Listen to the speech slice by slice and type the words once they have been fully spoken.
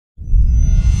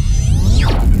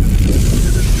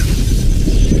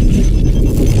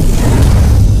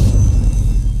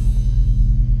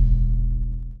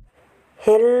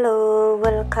Hello,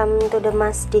 welcome to the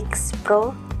Masdix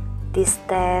Pro. This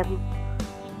time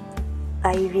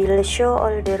I will show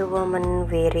older woman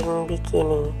wearing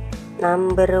bikini.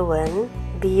 Number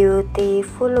 1,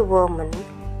 beautiful woman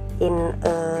in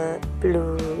a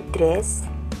blue dress.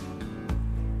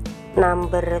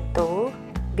 Number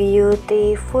 2,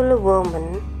 beautiful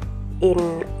woman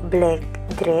in black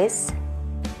dress,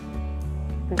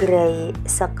 gray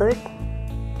skirt,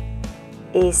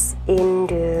 is in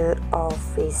the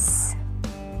office.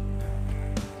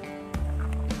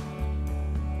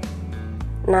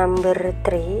 Number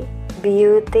 3,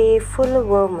 beautiful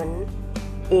woman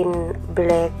in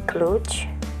black clothes,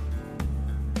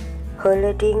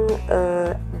 holding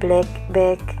a black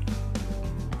bag,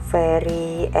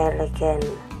 very elegant.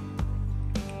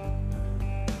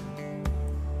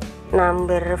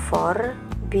 Number 4,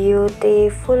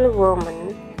 beautiful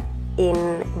woman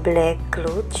in black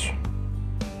clothes,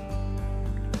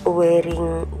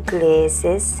 wearing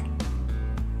glasses,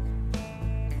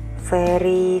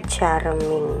 very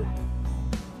charming.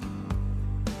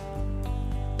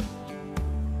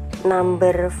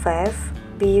 Number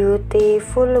 5,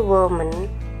 beautiful woman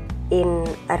in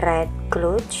red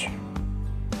clothes,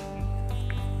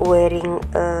 wearing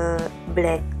a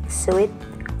black suit,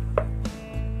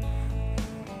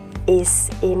 is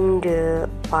in the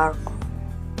park.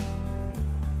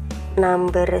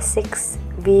 Number 6,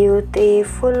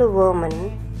 beautiful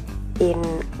woman in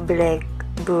black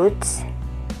boots,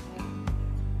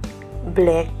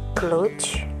 black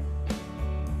clothes,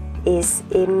 is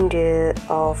in the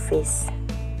office.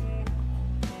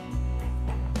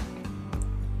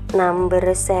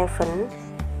 Number 7,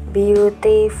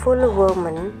 beautiful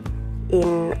woman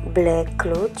in black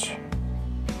clothes,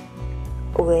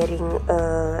 wearing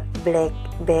a black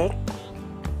bag,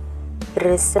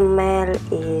 her smell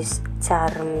is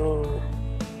charming.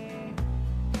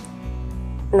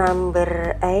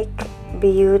 Number 8,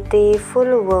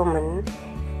 beautiful woman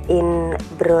in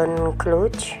brown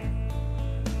clothes,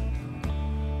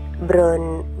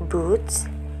 brown boots,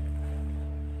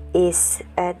 is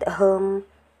at home,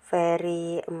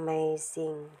 very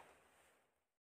amazing.